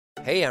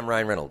Hey, I'm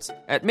Ryan Reynolds.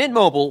 At Mint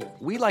Mobile,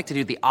 we like to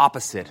do the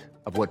opposite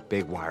of what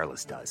Big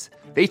Wireless does.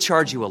 They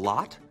charge you a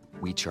lot,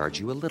 we charge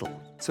you a little.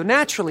 So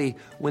naturally,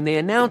 when they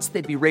announced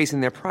they'd be raising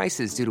their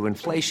prices due to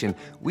inflation,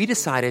 we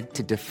decided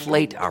to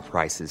deflate our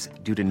prices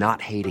due to not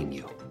hating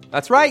you.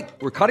 That's right.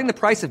 We're cutting the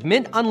price of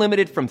Mint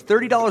Unlimited from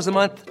 $30 a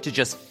month to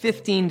just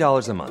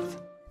 $15 a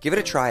month. Give it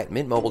a try at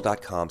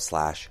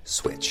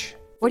mintmobile.com/switch.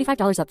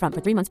 $45 up front for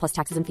 3 months plus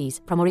taxes and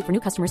fees. Promo rate for new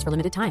customers for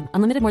limited time.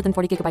 Unlimited more than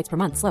 40 gigabytes per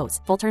month. Slows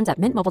full terms at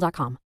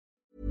mintmobile.com.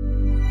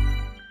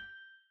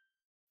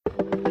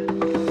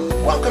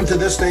 Welcome to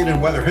This Date in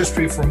Weather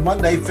History for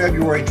Monday,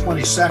 February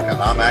 22nd.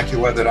 I'm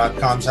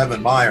AccuWeather.com's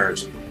Evan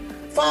Myers.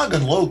 Fog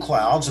and low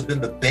clouds have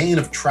been the bane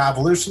of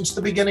travelers since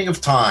the beginning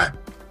of time.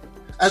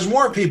 As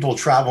more people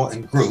travel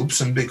in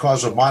groups and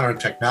because of modern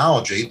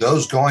technology,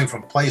 those going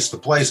from place to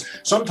place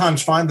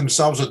sometimes find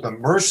themselves at the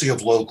mercy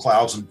of low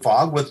clouds and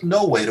fog with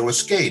no way to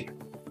escape.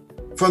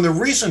 From the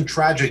recent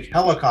tragic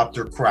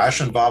helicopter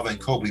crash involving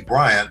Kobe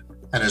Bryant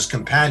and his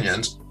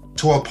companions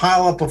to a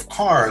pileup of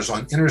cars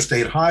on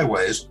interstate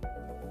highways,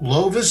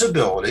 low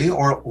visibility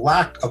or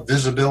lack of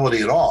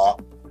visibility at all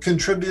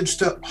contributes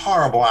to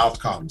horrible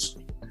outcomes.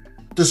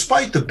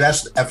 Despite the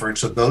best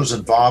efforts of those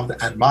involved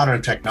and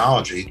modern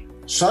technology,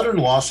 sudden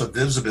loss of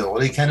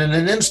visibility can in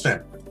an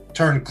instant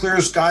turn clear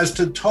skies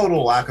to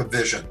total lack of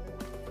vision.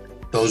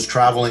 Those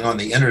traveling on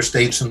the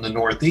interstates in the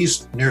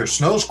Northeast near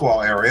snow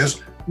squall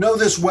areas know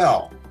this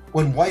well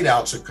when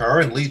whiteouts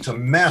occur and lead to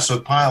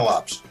massive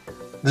pileups.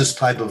 This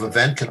type of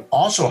event can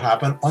also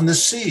happen on the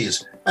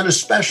seas and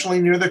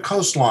especially near the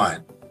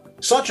coastline.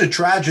 Such a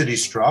tragedy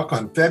struck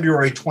on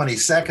February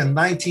 22,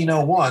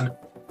 1901,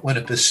 when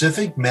a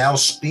Pacific Mail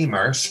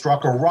steamer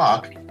struck a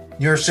rock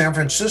near San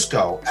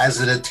Francisco as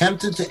it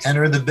attempted to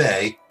enter the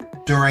bay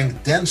during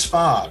dense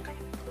fog.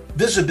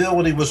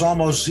 Visibility was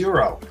almost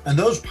zero, and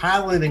those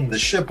piloting the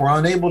ship were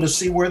unable to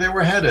see where they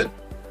were headed.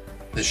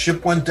 The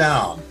ship went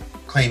down,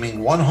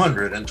 claiming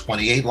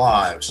 128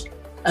 lives.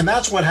 And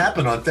that's what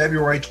happened on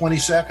February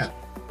 22nd.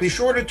 Be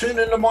sure to tune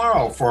in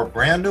tomorrow for a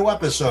brand new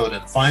episode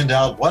and find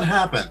out what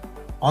happened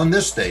on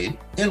this date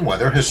in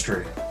weather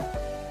history.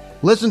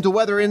 Listen to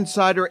Weather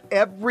Insider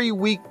every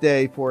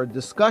weekday for a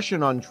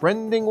discussion on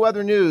trending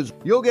weather news.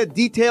 You'll get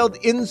detailed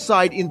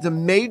insight into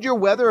major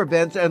weather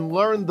events and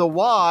learn the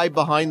why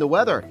behind the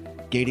weather,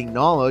 gaining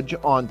knowledge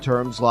on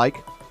terms like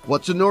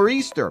what's a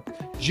nor'easter.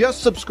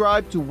 Just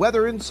subscribe to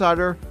Weather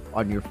Insider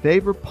on your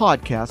favorite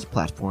podcast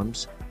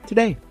platforms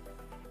today.